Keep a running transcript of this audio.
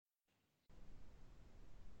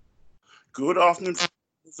Good afternoon,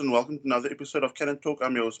 friends, and welcome to another episode of Canon Talk.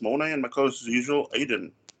 I'm your host, Mona, and my co-host, as usual,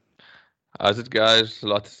 Aiden. How's it, guys?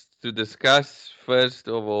 Lots to discuss. First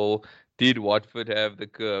of all, did Watford have the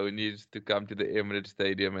cojones to come to the Emirates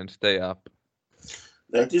Stadium and stay up?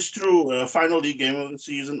 That is true. Final league game of the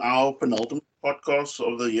season, our penultimate podcast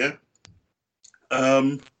of the year.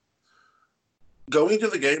 Um, Going to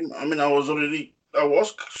the game, I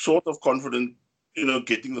was sort of confident,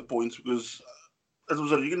 getting the points because it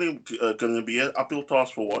was really going to be an uphill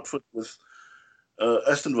task for Watford with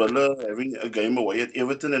Aston Villa having a game away at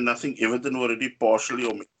Everton, and I think Everton were already partially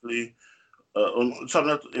or mentally sorry,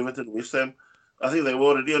 not Everton, West Ham. I think they were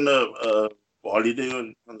already on a holiday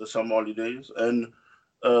on the summer holidays, and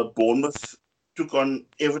Bournemouth took on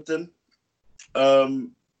Everton.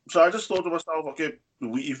 Um, so I just thought to myself, okay,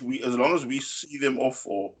 if we as long as we see them off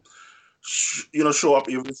or show up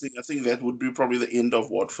everything, I think that would be probably the end of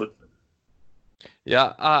Watford.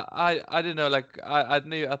 Yeah, I don't know.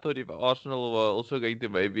 I thought if Arsenal were also going to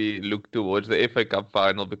maybe look towards the FA Cup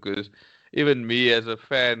final, because even me as a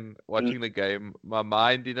fan Mm. watching the game, my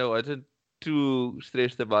mind, wasn't too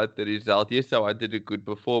stressed about the result. Yes, I wanted a good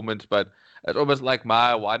performance, but it's almost like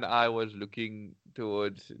my one eye was looking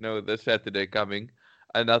towards, this Saturday coming,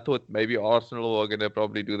 and I thought maybe Arsenal were gonna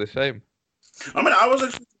probably do the same. I was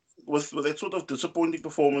actually with that sort of disappointing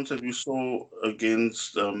performance that we saw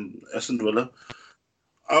against Aston Villa.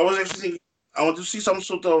 I was actually thinking I want to see some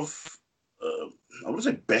sort of uh, I wouldn't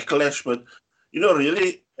say backlash, but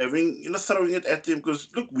really having throwing it at them because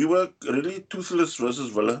look, we were really toothless versus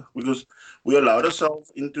Villa because we allowed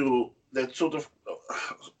ourselves into that sort of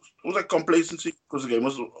it was like complacency because the game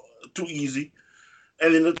was too easy,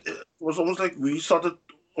 and then it was almost like we started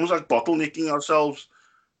almost like bottlenecking ourselves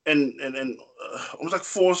and almost like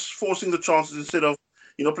forcing the chances instead of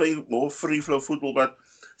playing more free flow football. But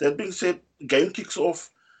that being said, game kicks off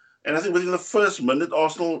and I think within the first minute,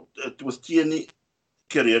 Arsenal, with Tierney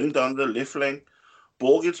careering down the left flank,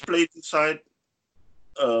 ball gets played inside.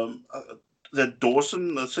 Um, uh, that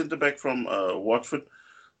Dawson, the centre back from Watford,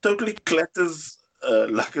 totally clatters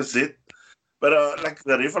Lacazette. But like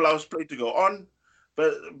the ref allows play to go on.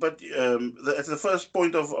 But at the first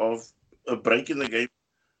point of a break in the game,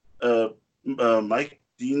 uh, Mike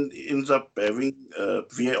Dean ends up having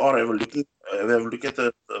VAR have a look at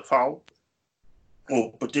the foul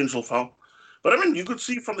or potential foul. But I mean, you could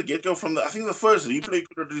see from the get go, I think the first replay, you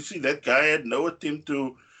could already see that guy had no attempt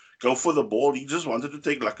to go for the ball. He just wanted to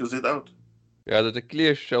take Lacazette out. Yeah, there's a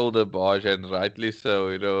clear shoulder barge, and rightly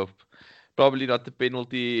so. Probably not the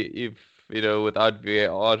penalty if without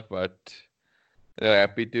VAR, but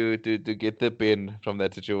happy to get the pen from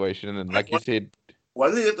that situation. And I mean, like you said,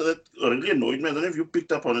 one thing that really annoyed me, I don't know if you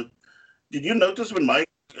picked up on it. Did you notice when Mike,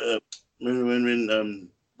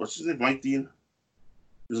 what's his name, Mike Dean?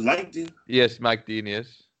 It was Mike Dean. yes, Mike Dean,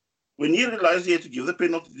 yes. When he realized he had to give the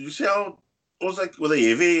penalty, did you see how it was like with a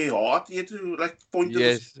heavy heart he had to like point at the.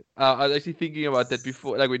 Yes, I was actually thinking about that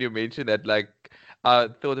before, like when you mentioned that, like I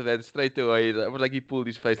thought of that straight away. I was like, he pulled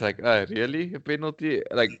his face, like, really? A penalty?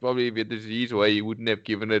 Like, probably if it was his way, he wouldn't have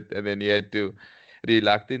given it, and then he had to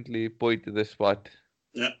reluctantly point to the spot.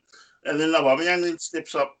 Yeah. And then Aubameyang then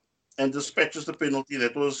steps up and dispatches the penalty.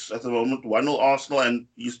 That was at the moment 1-0 Arsenal and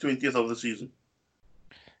his 20th of the season.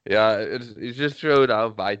 Yeah, it just showed how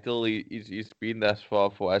vital he's been thus far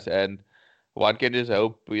for us, and one can just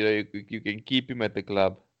hope you can keep him at the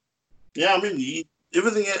club. Yeah, I mean,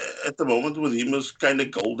 everything at the moment with him is kind of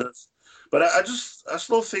gold dust. But I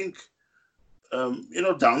still think, down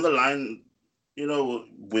the line,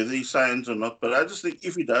 whether he signs or not, but I just think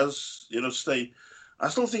if he does, stay, I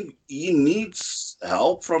still think he needs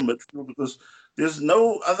help from midfield because there's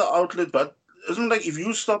no other outlet. But isn't it like if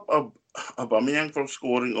you stop Aubameyang from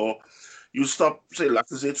scoring or you stop, say,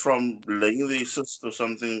 Lacazette from laying the assist or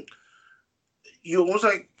something, you almost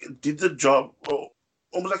like did the job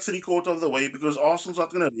almost like three-quarter of the way because Arsenal's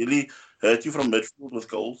not going to really hurt you from midfield with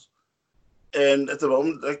goals. And at the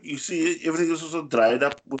moment, like you see, everything is also dried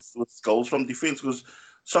up with goals from defense because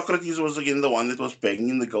Socrates was again the one that was banging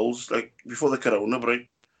in the goals like before the Corona break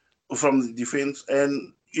from the defense,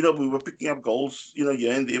 and we were picking up goals, here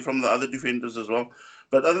and there from the other defenders as well.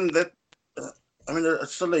 But other than that, uh, I mean,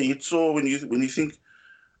 it's still a hit. So when you think,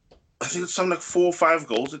 I think it's something like 4 or 5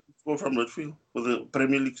 goals that you score from midfield for the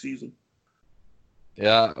Premier League season.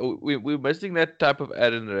 Yeah, we're missing that type of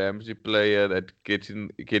Aaron Ramsey player that gets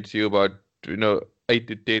you about 8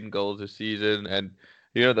 to 10 goals a season, and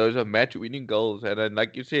those are match-winning goals. And then,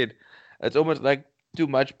 like you said, it's almost like too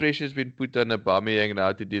much pressure has been put on Aubameyang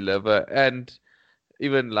now to deliver. And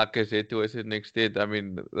even like I said, to a certain extent, I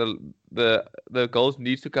mean, the goals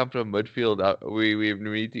needs to come from midfield. We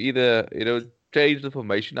need to either change the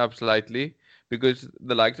formation up slightly because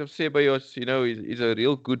the likes of Ceballos, is a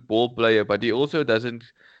real good ball player, but he also doesn't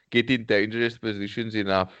get in dangerous positions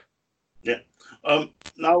enough. Yeah.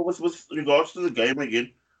 Now with regards to the game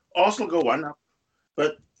again, Arsenal go one up,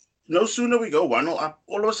 but no sooner we go 1-0 up,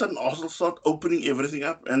 all of a sudden Arsenal start opening everything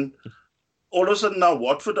up, and all of a sudden now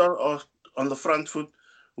Watford are on the front foot.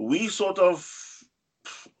 We sort of,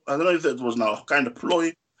 I don't know if that was now kind of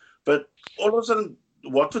ploy, but all of a sudden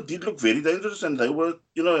Watford did look very dangerous, and they were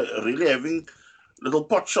really having little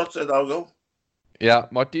pot shots at our goal. Yeah,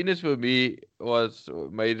 Martinez for me was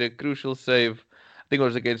made a crucial save. I think it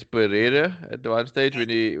was against Pereira at one stage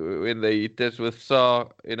when they hit us with Saw.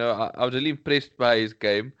 I was really impressed by his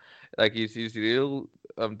game. Like he's real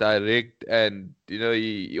direct, and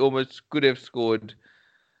he almost could have scored,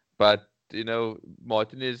 but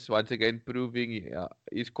Martinez once again proving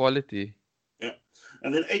his quality. Yeah.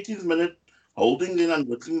 And then 18th minute, Holding then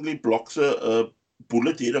unwittingly blocks a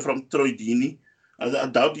bullet header from Troy Deeney. I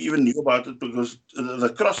doubt he even knew about it because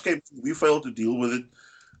the cross came, we failed to deal with it.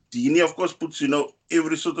 Deeney, of course, puts,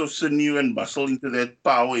 every sort of sinew and muscle into that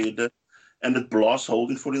power header, and it blasts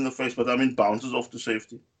Holding full in the face, but I mean, bounces off to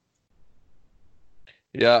safety.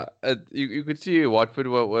 Yeah, you could see Watford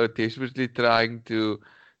were desperately trying to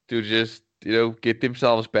just get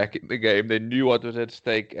themselves back in the game. They knew what was at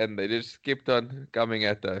stake, and they just kept on coming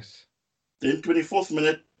at us. Then 24th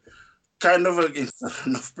minute, kind of against the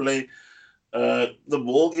run of play, the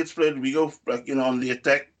ball gets played. We go on the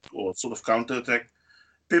attack or sort of counter attack.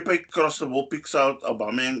 Pepe cross the ball, picks out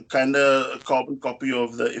Aubameyang, kind of a carbon copy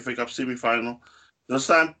of the FA Cup semi-final. This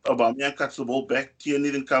time, Aubameyang cuts the ball back.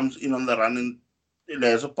 Tierney then comes in on the run and it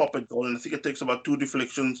has a pop at goal. And I think it takes about 2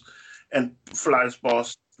 deflections and flies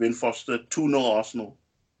past Ben Foster, 2-0 Arsenal.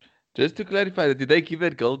 Just to clarify, did they give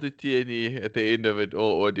that goal to Tierney at the end of it,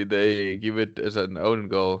 or did they give it as an own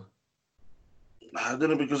goal? I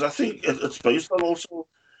don't know, because I think it's based on also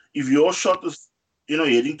if your shot is,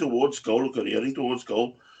 heading towards goal or heading towards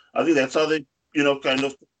goal. I think that's how they, kind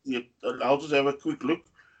of. I'll just have a quick look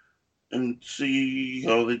and see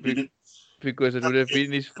how they did it. Because it would have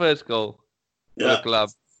been his first goal for the Yeah, club.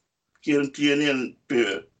 Kieran Tierney and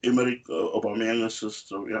Emerick Aubameyang assist.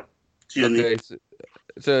 So yeah, Tierney. Okay,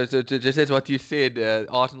 so just as what you said,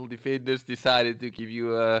 Arsenal defenders decided to give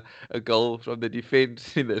you a goal from the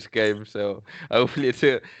defense in this game. So hopefully it's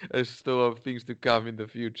a store of things to come in the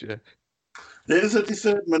future. Then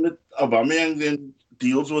 33rd minute, Aubameyang then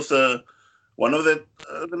deals with one of that.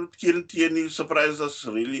 Kieran Tierney surprised us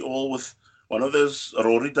really all with one of those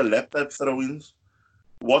Rory the lap type throw-ins.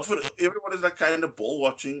 Watford, everyone is like kind of ball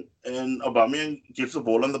watching, and Aubameyang gets the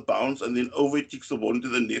ball on the bounce, and then Overhead kicks the ball into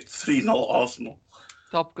the net. 3-0 Arsenal.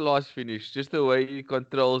 Top class finish, just the way he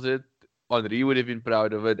controls it. Henry would have been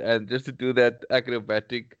proud of it, and just to do that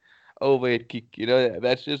acrobatic overhead kick,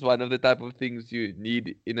 that's just one of the type of things you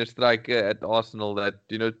need in a striker at Arsenal. That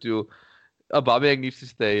to Aubameyang needs to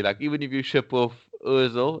stay. Like even if you ship off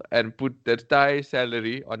Ozil and put that entire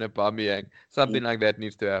salary on Aubameyang, something like that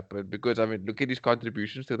needs to happen. Because I mean, look at his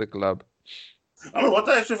contributions to the club. I mean, what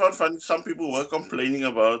I actually found funny, some people were complaining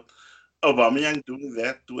about Aubameyang doing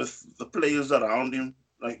that with the players around him,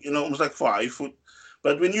 like almost like for high foot.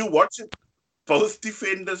 But when you watch it, both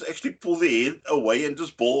defenders actually pull their head away and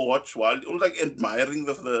just ball watch while almost like admiring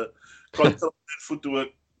the control and footwork.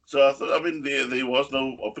 So I thought, I mean, there was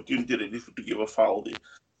no opportunity really to give a foul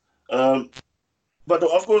there. But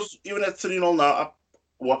of course, even at 3-0 now up,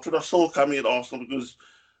 Watford are still coming at Arsenal because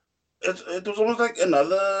it was almost like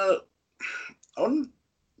another. I don't,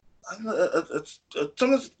 it's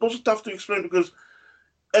also tough to explain because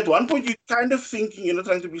at one point you're kind of thinking,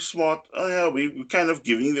 trying to be smart. Oh yeah, we're kind of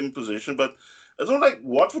giving them possession, but it's not like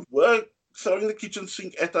Watford were throwing the kitchen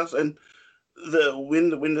sink at us. And when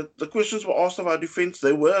the questions were asked of our defense,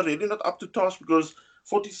 they were really not up to task because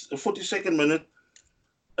 42nd minute,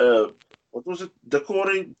 what was it?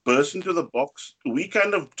 Decore burst into the box. We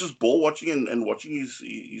kind of just ball watching and watching his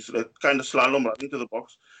kind of slalom running to the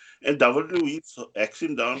box, and David Luiz hacks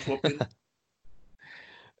him down for a penalty.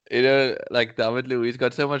 Like David Luiz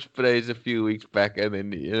got so much praise a few weeks back, and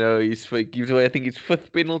then he's gives away I think his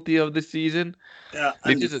 5th penalty of the season. Yeah,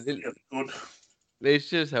 Let's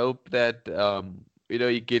just hope that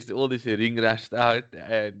he gets all this ring rust out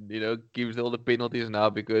and gives all the penalties now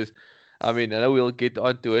because I mean I know we'll get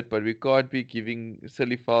onto it, but we can't be giving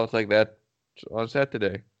silly fouls like that on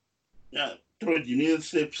Saturday. Yeah, Troy Deeney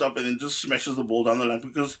steps up and then just smashes the ball down the line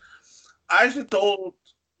because I actually told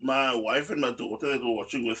my wife and my daughter that were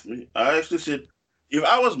watching with me. I actually said, if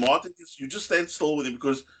I was Martin, you just stand still with him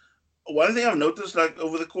because one thing I've noticed, like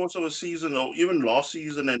over the course of a season or even last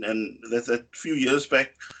season, and that few years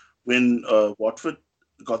back when Watford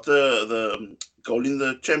got the goal in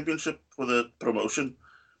the championship for the promotion,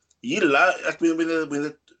 like when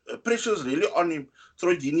the pressure's really on him,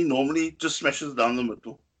 Troy Deeney normally just smashes down the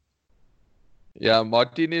middle. Yeah,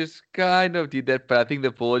 Martinez kind of did that, but I think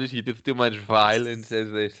the ball just hit with too much violence, as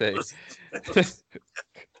they say.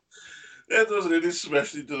 That was really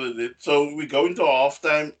smashed into the net. So we go into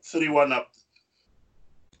halftime, 3-1 up.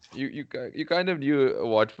 You kind of knew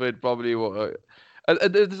Watford probably were.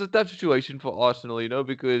 There's a tough situation for Arsenal,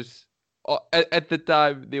 because at the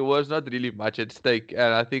time there was not really much at stake,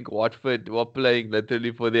 and I think Watford were playing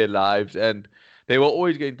literally for their lives, and they were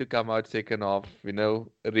always going to come out second half,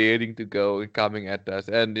 rearing to go and coming at us,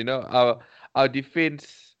 and our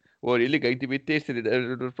defense were really going to be tested.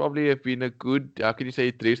 It would probably have been a good, how can you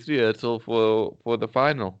say, dress rehearsal for the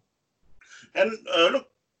final. And look,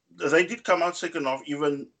 they did come out second half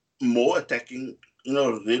even more attacking,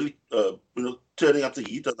 really, turning up the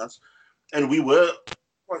heat on us. And we were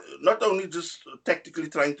not only just tactically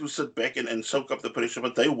trying to sit back and soak up the pressure,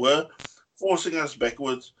 but they were forcing us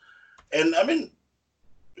backwards. And I mean,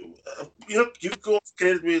 give golf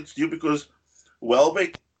credit where it's due because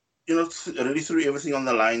Welbeck, really threw everything on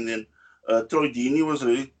the line. Then Troy Deeney was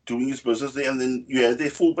really doing his business there, and then you had their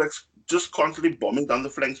fullbacks just constantly bombing down the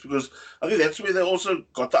flanks because I think that's where they also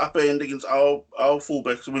got the upper end against our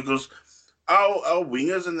fullbacks because our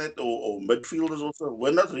wingers and that or midfielders also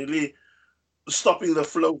were not really stopping the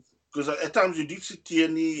flow because at times you did see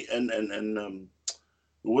Tierney and it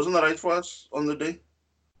wasn't right for us on the day.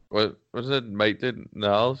 What was it, Maitland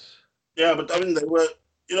Niles? Yeah, but I mean they were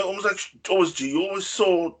almost like towards G. You always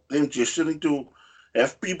saw them gesturing to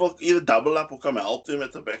have people either double up or come help them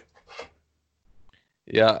at the back.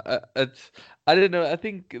 Yeah, I don't know. I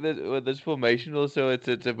think that with this formation also it's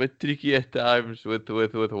a bit tricky at times with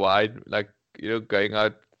wide, like going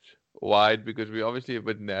out wide because we're obviously a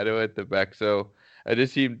bit narrow at the back. So I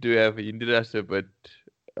just seem to have hindered us a bit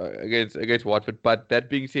against Watford. But that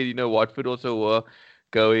being said, Watford also were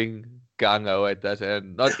going gung ho at us,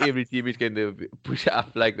 and not every team is going to push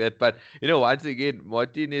up like that. But once again,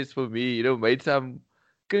 Martinez for me, made some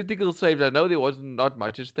critical saves. I know there wasn't not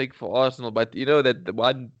much at stake for Arsenal, but that the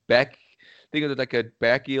one back. I think it was like a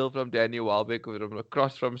back heel from Daniel Welbeck from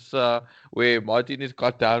across from Sir, where Martinez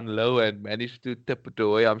got down low and managed to tip it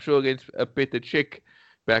away. I'm sure against a Petr Cech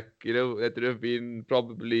back, that would have been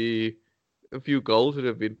probably a few goals would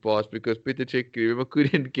have been passed because Petr Cech, remember,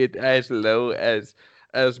 couldn't get as low as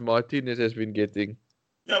Martinez has been getting.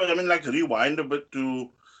 Yeah, but I mean, like rewind a bit to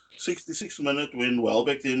 66 minute when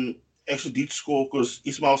Welbeck then actually did score because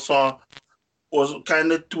Ismail Sarr was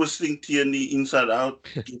kind of twisting Tierney inside out,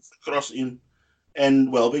 gets the cross in, and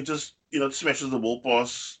Welbeck just smashes the ball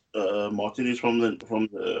past Martinez from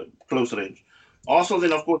the close range. Also,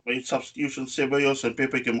 then of course made substitutions. Ceballos and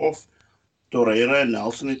Pepe came off. Torreira and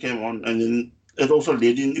Nelson came on, and then it also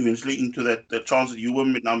led in eventually into that chance that you were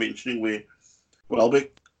now mentioning where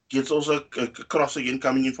Welbeck gets also a cross again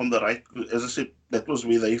coming in from the right. As I said, that was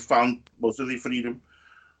where they found most of their freedom.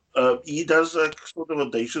 He does a sort of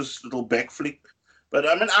audacious little back flick. But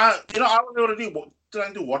I mean, I was already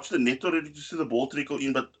trying to watch the net already to see the ball trickle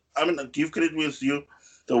in. But I mean, give credit where it's due.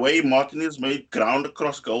 The way Martinez made ground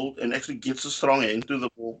across goal and actually gets a strong hand to the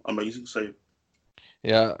ball. Amazing save.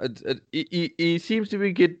 Yeah, he seems to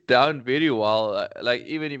be get down very well. Like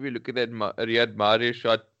even if you look at that Riyad Mahrez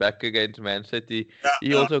shot back against Man City, Yeah, he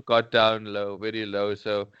yeah. also got down low, very low.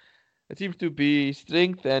 So it seems to be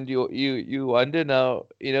strength, and you wonder now,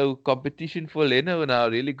 competition for Leno now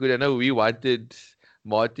really good. I know we wanted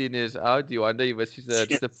Martinez out. You wonder if it's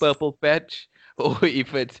just a purple patch, or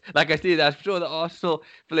if it's like I said. I'm sure the Arsenal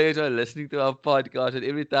players are listening to our podcast, and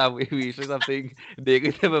every time we say something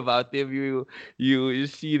negative about them, you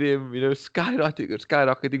see them,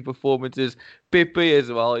 skyrocketing performances. Pepe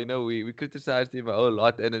as well. We criticized him a whole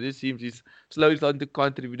lot, and it just seems he's slowly starting to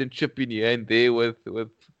contribute and chip in here and there with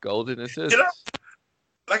goals and You know, assists.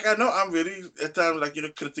 like I know I'm very at times like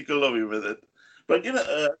critical of him with it, but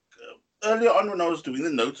earlier on when I was doing the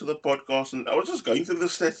notes of the podcast and I was just going through the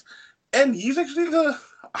stats, and he's actually the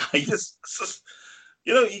highest assist.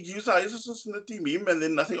 He used the highest assist in the team, him, and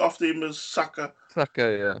then nothing after him is Saka.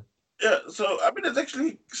 Saka, yeah. Yeah, so I mean it's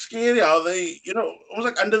actually scary how they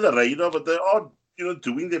almost like under the radar, but they are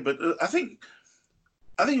doing their bit. I think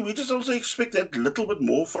we just also expect that little bit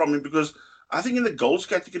more from him because I think in the goals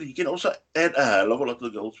category he can also add a hell of a lot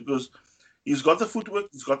of goals because he's got the footwork,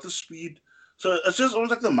 he's got the speed. So it's just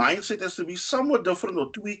almost like the mindset has to be somewhat different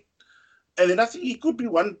or tweaked. And then I think he could be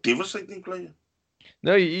one devastating player.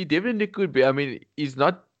 No, he definitely could be. I mean, he's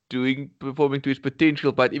not performing to his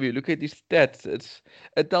potential, but if you look at his stats,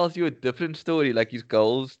 it tells you a different story, like his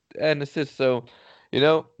goals and assists. So,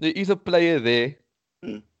 he's a player there,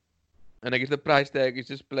 Hmm. and I guess the price tag is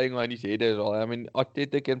just playing on his head as well. I mean,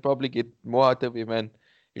 Arteta can probably get more out of him, and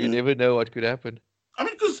you Hmm. never know what could happen. I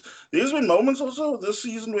mean, because there's been moments also this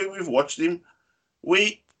season where we've watched him where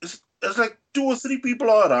it's like two or three people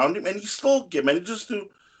are around him, and he still manages to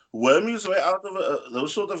worm his way out of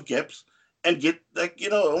those sort of gaps and get like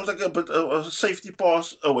almost like a bit of a safety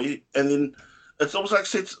pass away, and then it's almost like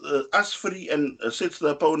sets us free and sets the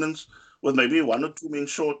opponents with maybe one or two men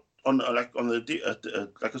short on like on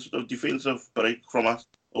like a sort of defensive break from us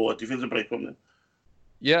or a defensive break from them.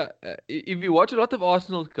 Yeah, if you watch a lot of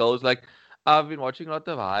Arsenal goals, like I've been watching a lot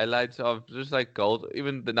of highlights of just like goals,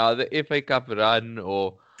 even now the FA Cup run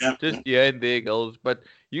or Yeah, just here and there goals. But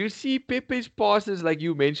you see Pepe's passes, like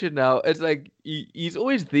you mentioned now, it's like he's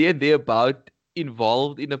always there and thereabout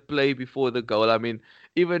involved in a play before the goal. I mean,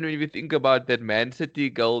 even when you think about that Man City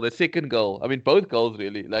goal, the second goal, I mean, both goals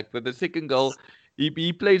really, like but the second goal,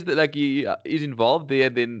 he plays like he is involved there,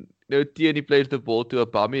 and then Tierney plays the ball to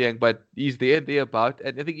Aubameyang, but he's there and thereabout.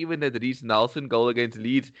 And I think even that Reece Nelson goal against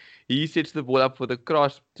Leeds, he sets the ball up for the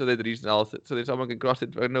cross so that Reece Nelson, so that someone can cross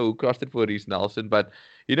it. I don't know who crossed it for Reece Nelson, but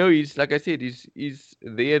he's like I said, he's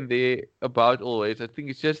there and there about always. I think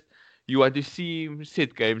it's just you want to see him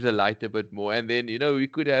set games alight a bit more, and then we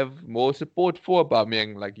could have more support for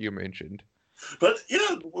Aubameyang, like you mentioned. but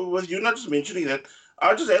with you not just mentioning that,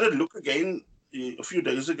 I just had a look again a few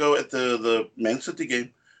days ago at the Man City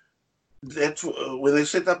game. That's when they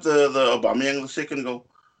set up the Aubameyang the second goal.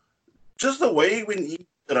 Just the way when he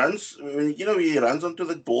runs, when he runs onto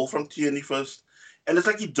the ball from Tierney first, and it's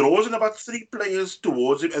like he draws in about three players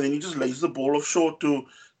towards him, and then he just lays the ball off short to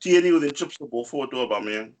Tierney, who then chips the ball forward to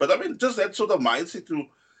Aubameyang. But I mean, just that sort of mindset to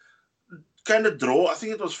kind of draw. I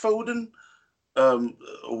think it was Foden,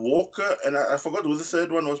 Walker, and I forgot who the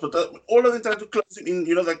third one was, but all of them tried to close him in,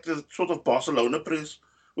 like the sort of Barcelona press,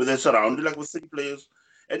 where they're surrounded like with three players.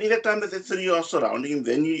 And in that time that the three are surrounding him,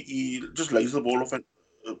 then he just lays the ball off and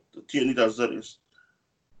Tierney does the rest.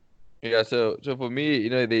 Yeah, so for me,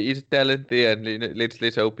 there is talent there, and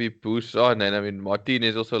let's hope he boosts on. And I mean, Martin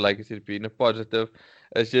is also, like I said, being a positive.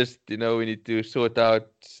 It's just we need to sort out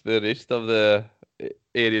the rest of the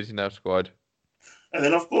areas in our squad. And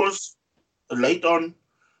then, of course, late on,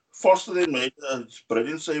 Foster then made a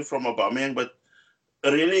brilliant save from Aubameyang, but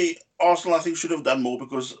really, Arsenal, I think, should have done more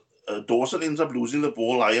because Dawson ends up losing the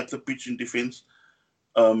ball high up the pitch in defence.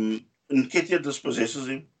 Nketiah dispossesses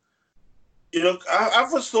him. I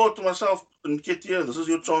first thought to myself, Nketiah, this is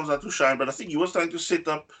your chance not to shine, but I think he was trying to set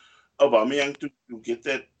up Aubameyang to get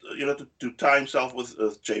that, to tie himself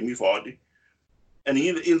with Jamie Vardy. And he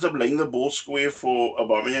ends up laying the ball square for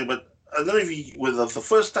Aubameyang, but I don't know if the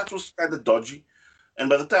first touch was kind of dodgy. And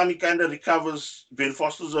by the time he kind of recovers, Ben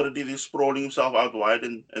Foster's already there sprawling himself out wide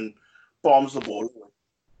and palms the ball away.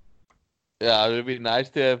 Yeah, it would be nice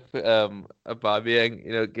to have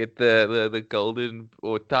Aubameyang, get the golden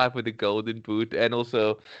or tie for the golden boot, and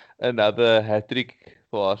also another hat trick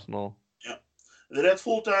for Arsenal. Yeah. And then at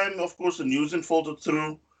full time, of course, the news unfolded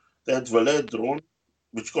through that Villa had drawn,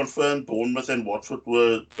 which confirmed Bournemouth and Watford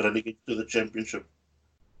were relegated to the Championship.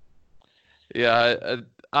 Yeah,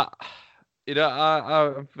 I'm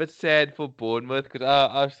a bit sad for Bournemouth because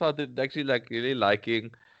I started actually like really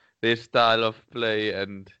liking their style of play,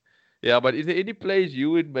 and yeah. But is there any plays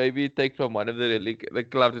you would maybe take from one of the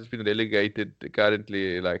clubs that's been relegated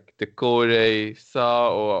currently, like Decore,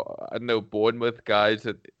 Sa, or I don't know, Bournemouth guys,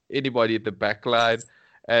 anybody at the back line,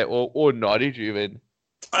 or Norwich even?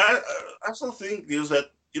 I I still think there's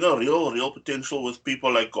that real potential with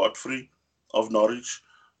people like Godfrey of Norwich.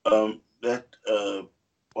 That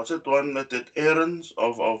what's that one that Aaron's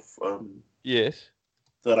of Yes,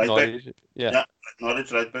 the right back. Norwich. Yeah. Yeah,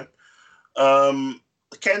 Norwich right back. Um,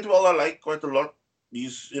 Cantwell I like quite a lot.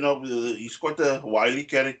 He's quite a wily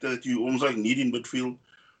character that you almost like need in midfield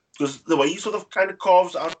because the way he sort of kind of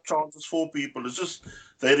carves out chances for people, it's just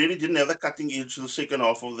they really didn't have the cutting edge in the second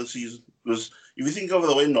half of the season. Because if you think of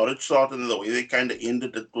the way Norwich started and the way they kind of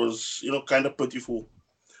ended, it was kind of pitiful.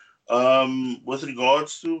 With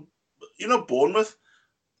regards to Bournemouth,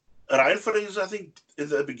 Ryan Fraser, I think in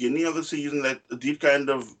the beginning of the season that did kind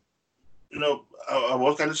of I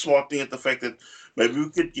was kind of smarting at the fact that maybe we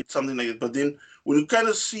could get something like that. But then when you kind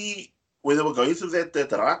of see when they were going through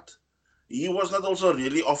that rut, he was not also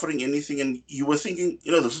really offering anything. And you were thinking,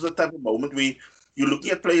 this is the type of moment where you're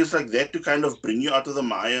looking at players like that to kind of bring you out of the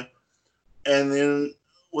mire. And then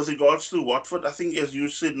with regards to Watford, I think, as you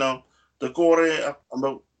said now, the core,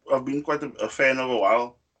 I've been quite a fan of a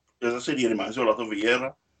while. As I said, he reminds me a lot of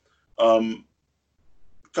Vieira. Um,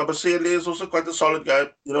 Kabasele is also quite a solid guy.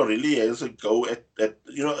 Really has a go at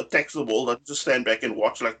attacks the ball, not just stand back and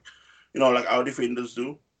watch like our defenders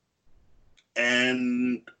do.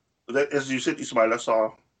 And that, as you said, Ismail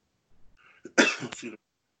Assar.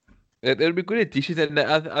 It'll be good additions, and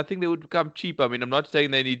I think they would become cheap. I mean, I'm not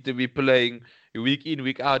saying they need to be playing week in,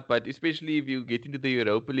 week out, but especially if you get into the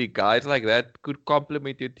Europa League, guys like that could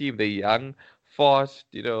complement your team. They're young, fast,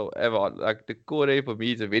 like the Core for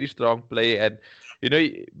me is a very strong player, and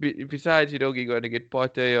besides, you're going to get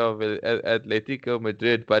Partey of Atletico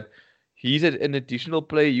Madrid, but he's an additional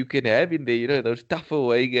player you can have in there. Those tough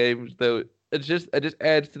away games, though. It just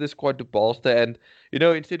adds to the squad to bolster, and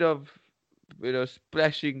instead of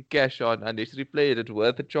splashing cash on unnecessary players. It's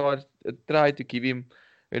worth a chance. Try to give him,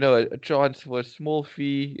 a chance for a small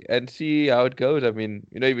fee and see how it goes. I mean,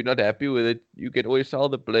 if you're not happy with it, you can always sell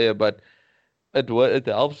the player, but it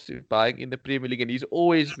helps buying in the Premier League. And he's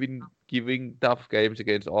always been giving tough games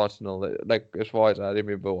against Arsenal, like as far as I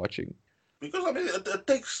remember watching. Because I mean, it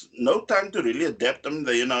takes no time to really adapt. I mean,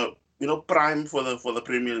 they prime for the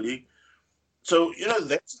Premier League. So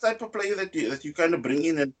that's the type of player that you kind of bring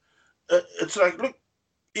in, and it's like, look,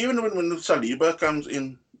 even when Saliba comes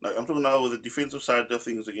in, like I'm talking now with the defensive side of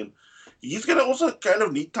things again, he's gonna also kind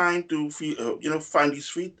of need time to find his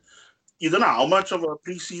feet. You don't know how much of a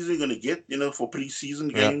preseason you're gonna get, for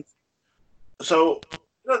preseason Yeah. games. So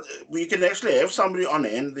we can actually have somebody on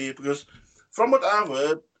hand there, because from what I've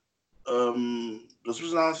heard, this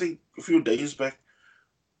was now, I think, a few days back.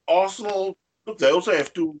 Arsenal, look, they also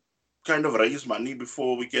have to kind of raise money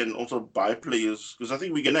before we can also buy players, because I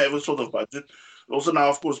think we're gonna have a sort of budget. Also now,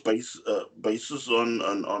 of course, basis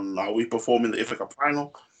on how we perform in the FA Cup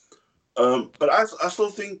final. But I still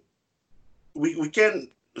think we can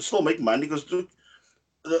still make money, because look,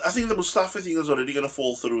 I think the Mustafa thing is already going to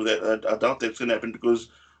fall through. That I doubt that's going to happen, because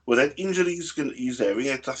with that injury he's having,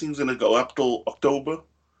 I think it's going to go up till October.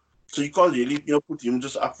 So you can't really put him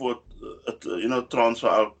just up for transfer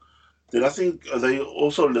out. Then I think they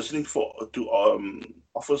also listening to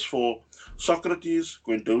offers for Socrates,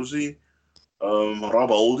 Guendouzi, Rob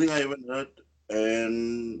Holding, I even heard,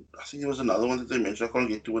 and I think there was another one that they mentioned. I can't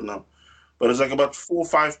get to it now, but it's like about 4 or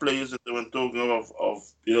 5 players that they were talking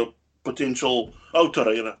of potential. Oh,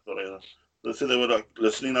 Torreira. They said they were like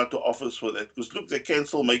listening out to offers for that, because look, they can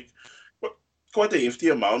still make quite a hefty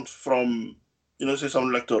amount from say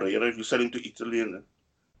someone like Torreira if you sell him to Italy. And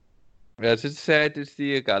Yeah, it's just sad to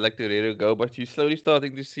see a guy like Torreira go, but you're slowly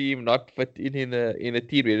starting to see him not fit in a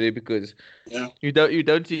team really, because yeah, you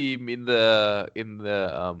don't see him in the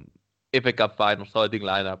FA Cup final starting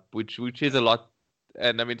lineup, which is a lot.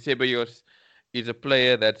 And I mean, Ceballos is a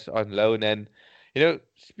player that's on loan, and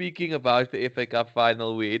speaking about the FA Cup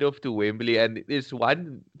final, we head off to Wembley, and there's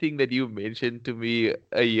one thing that you mentioned to me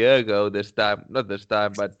a year ago. This time, not this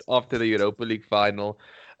time, but after the Europa League final,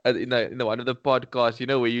 in one of the podcasts,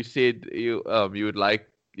 where you said you would like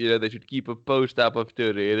they should keep a post up of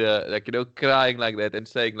Torreira, like crying like that and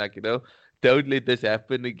saying like don't let this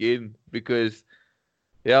happen again, because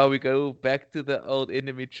yeah, we go back to the old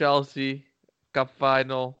enemy Chelsea Cup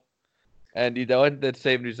final, and you don't want that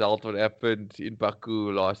same result what happened in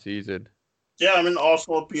Baku last season. yeah. I mean,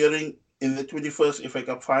 Arsenal appearing in the 21st FA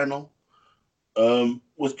Cup final,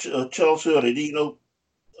 with Chelsea already,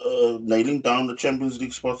 nailing down the Champions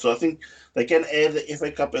League spot. So I think they can add the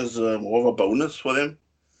FA Cup as more of a bonus for them.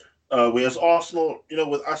 Whereas Arsenal,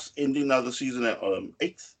 with us ending now the season at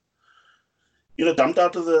eighth, dumped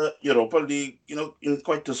out of the Europa League, in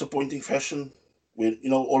quite disappointing fashion. When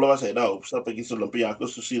all of us had our hopes up against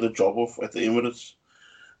Olympiacos to see the job off at the Emirates,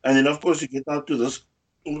 and then of course you get down to this,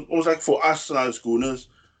 almost like for us now as Gooners,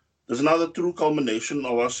 there's another true culmination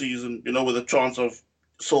of our season, with a chance of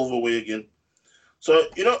silverware again. So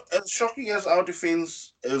as shocking as our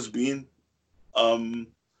defense has been, um,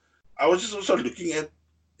 I was just also looking at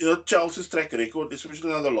Chelsea's track record,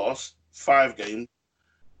 especially in the last 5 games.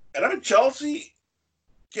 And I mean, Chelsea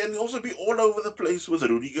can also be all over the place with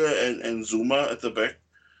Rudiger and Zuma at the back.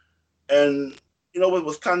 And,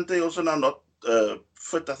 with Kante also now not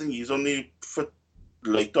fit, I think he's only fit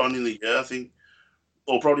later on in the year, I think,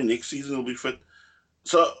 or probably next season he'll be fit.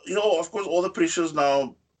 So, of course, all the pressures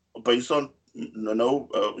now based on,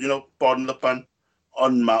 pardon the pun,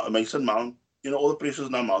 on Mason Mount. All the pressures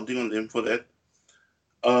now mounting on them for that.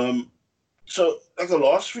 Um, so, like the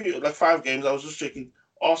last like 5 games, I was just checking.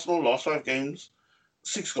 Arsenal lost 5 games,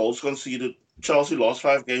 6 goals conceded. Chelsea lost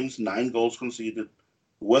 5 games, 9 goals conceded.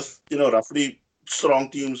 With roughly strong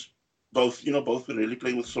teams, both really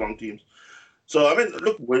playing with strong teams. So I mean,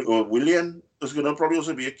 look, Willian is going to probably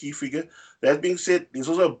also be a key figure. That being said, there's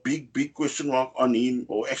also a big question mark on him.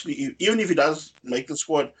 Or actually, even if he does make the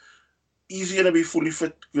squad, is he going to be fully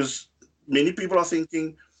fit? Because many people are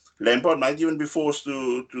thinking Lampard might even be forced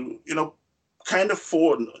to kind of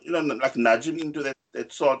like nudge him into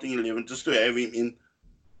that starting 11 just to have him in.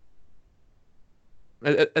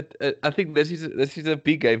 I think this is a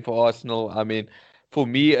big game for Arsenal. I mean, for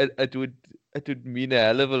me, it would mean a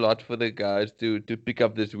hell of a lot for the guys to pick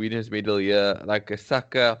up this winners medal here, like a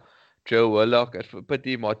Saka, Joe Willock. As for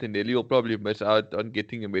pity, Martinelli will probably miss out on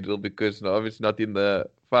getting a medal because no, it's not in the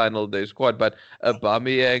final day squad. But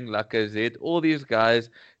Aubameyang, Lacazette, all these guys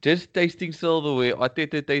just tasting silverware.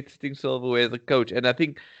 Arteta tasting silverware as a coach, and I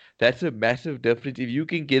think that's a massive difference. If you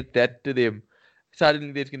can get that to them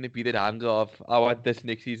suddenly there's going to be that hunger of I want this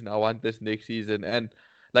next season, I want this next season, and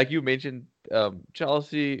like you mentioned,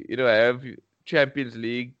 Chelsea, have Champions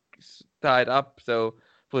League tied up, so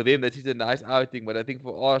for them this is a nice outing. But I think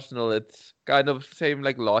for Arsenal, it's kind of same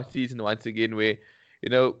like last season once again, where you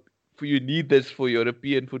know. You need this for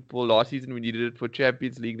European football. Last season we needed it for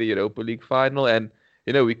Champions League, the Europa League final, and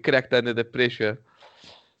we cracked under the pressure.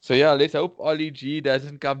 So yeah, let's hope Ollie G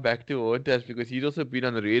doesn't come back to haunt us because he's also been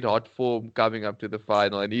on red hot form coming up to the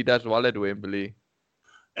final, and he does well at Wembley.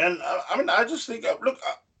 And I mean, I just think, look,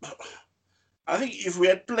 I think if we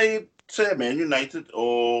had played, say, Man United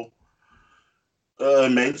or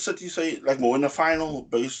Man City, say, like more in a final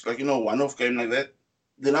base, like, one-off game like that,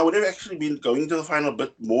 then I would have actually been going to the final a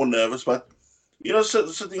bit more nervous. But,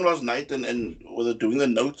 sitting last night and with doing the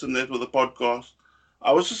notes and that with the podcast,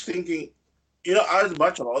 I was just thinking, I'd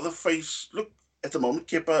much rather face, look, at the moment,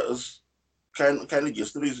 Kepa is kind of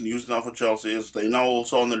yesterday's news now for Chelsea, is they now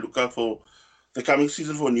also on the lookout for the coming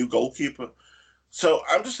season for a new goalkeeper. So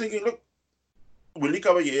I'm just thinking, look, Willie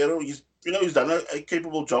Caballero, he's done a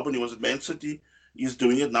capable job when he was at Man City. He's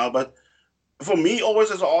doing it now. But for me,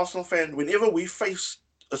 always as an Arsenal fan, whenever we face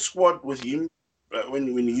a squad with him, when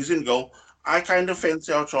he's in goal, I kind of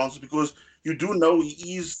fancy our chances because you do know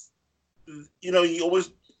he is, he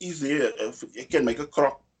always is there. He can make a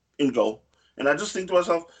crop in goal. And I just think to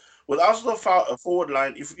myself, with Arsenal forward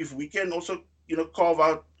line, if we can also, carve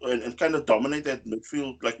out and kind of dominate that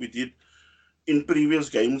midfield like we did in previous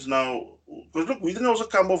games now. Because look, we didn't also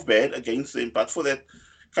come off bad against them, but for that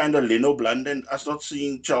kind of Leno blunder and us not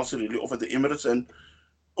seeing Chelsea really off at the Emirates, and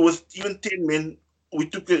with even 10 men, we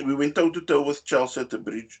took it. We went toe to toe with Chelsea at the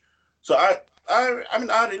bridge. So I mean,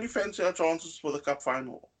 I really fancy our chances for the cup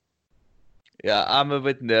final. Yeah, I'm a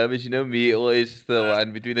bit nervous. Me, always the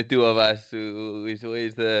one between the two of us who is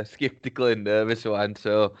always the skeptical and nervous one.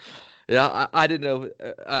 So, yeah, I don't know.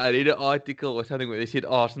 I read an article or something where they said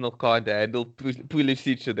Arsenal can't handle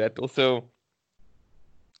Pulisic, so that also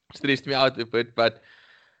stressed me out a bit. But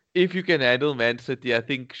if you can handle Man City, I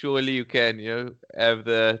think surely you can, have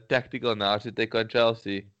the tactical now to take on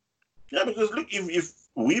Chelsea. Yeah, because look, if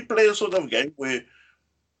we play a sort of game where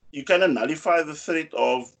you kind of nullify the threat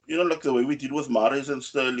of, like the way we did with Mahrez and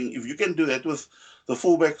Sterling. If you can do that with the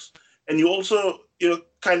fullbacks, and you also,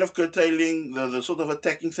 kind of curtailing the sort of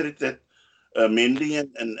attacking threat that Mendy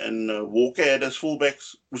and Walker had as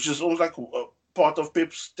fullbacks, which is almost like part of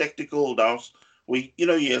Pep's tactical house. Where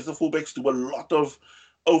he has the fullbacks do a lot of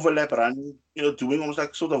overlap running, doing almost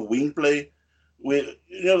like sort of wing play, where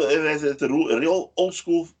there's a real old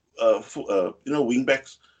school, wing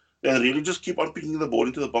backs and really just keep on picking the ball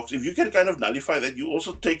into the box. If you can kind of nullify that, you're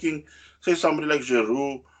also taking, say, somebody like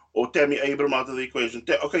Giroud or Tammy Abraham out of the equation.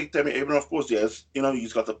 Okay, Tammy Abraham, of course, yes,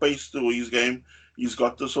 he's got the pace to his game. He's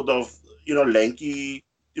got the sort of, lanky,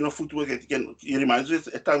 footwork that he reminds me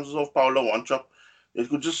at times of Paulo Wanchop. He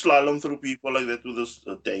could just slalom through people like that with this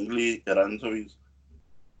dangly runs of his.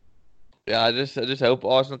 Yeah, I just hope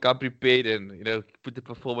Arsenal come prepared and put the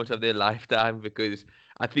performance of their lifetime because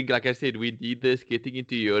I think, like I said, we need this. Getting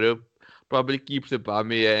into Europe probably keeps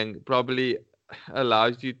Aubameyang, probably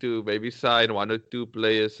allows you to maybe sign one or two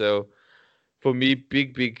players. So for me,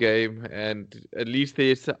 big game, and at least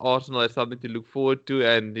there's Arsenal has something to look forward to,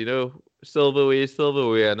 and silverware is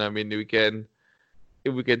silverware, and I mean if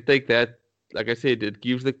we can take that, like I said, it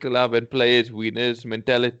gives the club and players winners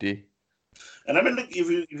mentality. And I mean, look, if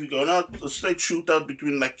you go out a straight shootout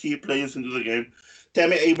between like key players into the game,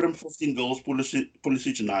 Tammy Abraham 15 goals,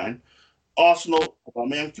 Pulisic 9. Arsenal,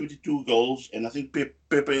 Aubameyang 22 goals, and I think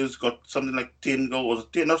Pepe has got something like 10 goals, or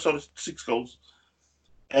 10, no, sorry, 6 goals.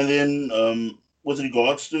 And then with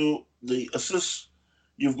regards to the assists,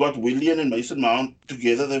 you've got Willian and Mason Mount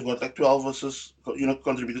together. They've got like 12 assists,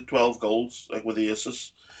 contributed 12 goals, like with the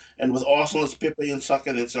assists. And with Arsenal, it's Pepe and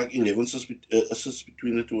Saka, that's like 11 assists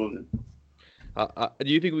between the two of them. Do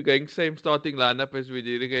you think we're going same starting lineup as we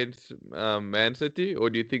did against Man City, or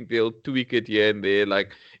do you think they'll tweak it here and there?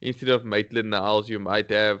 Like instead of Maitland-Niles, you might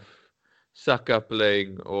have Saka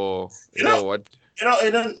playing, or You know, what?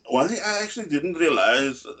 and then one thing I actually didn't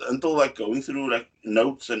realize until like going through like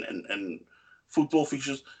notes and football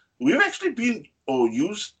fixtures, we've actually been or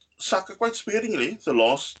used Saka quite sparingly the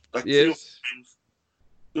last like three or four Yes. games.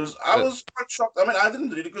 Because I Uh, was quite shocked. I mean, I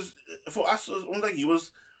didn't really, because for us, it was almost like he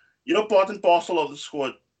was, part and parcel of the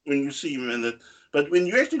squad when you see him. But when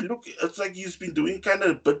you actually look, it's like he's been doing kind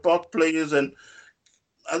of bit part players. And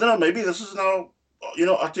I don't know, maybe this is now,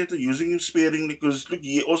 Arteta using him sparingly because, look,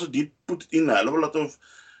 he also did put in a hell of a lot of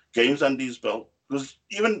games under his belt. Because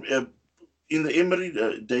even in the Emery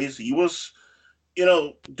days, he was,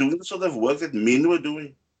 doing the sort of work that men were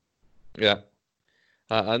doing. yeah,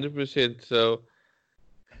 100%. So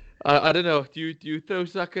I don't know. Do you throw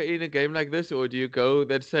Saka in a game like this, or do you go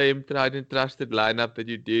that same tried and trusted lineup that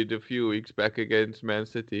you did a few weeks back against Man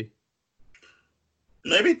City?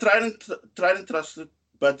 Maybe try and trust it,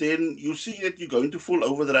 but then you see that you're going to full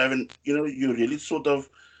overdrive, and you really sort of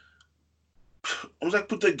almost like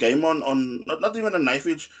put the game on not even a knife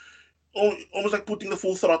edge, almost like putting the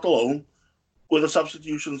full throttle on with the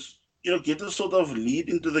substitutions. Get a sort of lead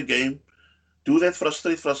into the game, do that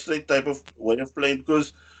frustrate type of way of playing,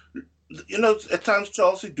 because at times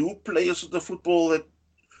Chelsea do play a sort of football that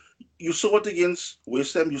you saw it against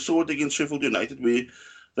West Ham, you saw it against Sheffield United, where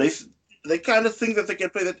they they kind of think that they can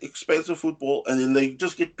play that expensive football, and then they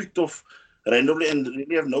just get picked off randomly and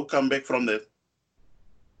really have no comeback from that.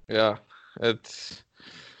 Yeah, it's.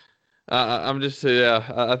 I'm just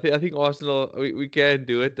yeah. I think Arsenal we can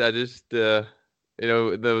do it. I just the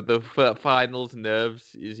finals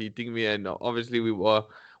nerves is hitting me, and obviously we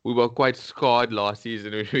were quite scarred last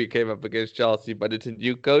season when we came up against Chelsea. But it's a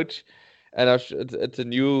new coach, and it's a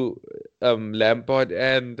new Lampard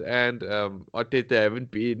and Arteta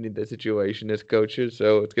haven't been in the situation as coaches,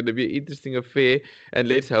 so it's going to be an interesting affair. And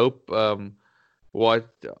let's hope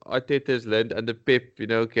what Arteta's learned under Pep,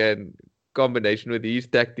 can combination with his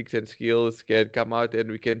tactics and skills can come out, and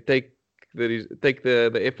we can take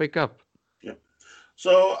the FA Cup. Yeah.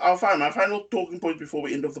 So my final talking point before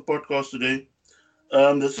we end of the podcast today.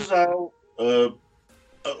 This is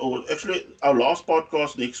actually our last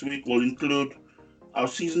podcast next week will include our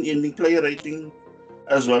season-ending player rating,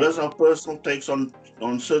 as well as our personal takes on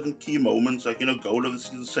certain key moments, like goal of the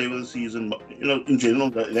season, save of the season, in general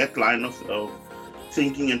that line of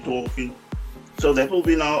thinking and talking. So that will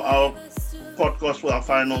be now our podcast for our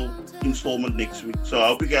final installment next week. So I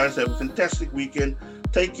hope you guys have a fantastic weekend.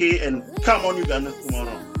 Take care and come on, you Gunners,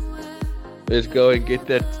 tomorrow. Let's go and get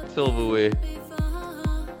that silverware.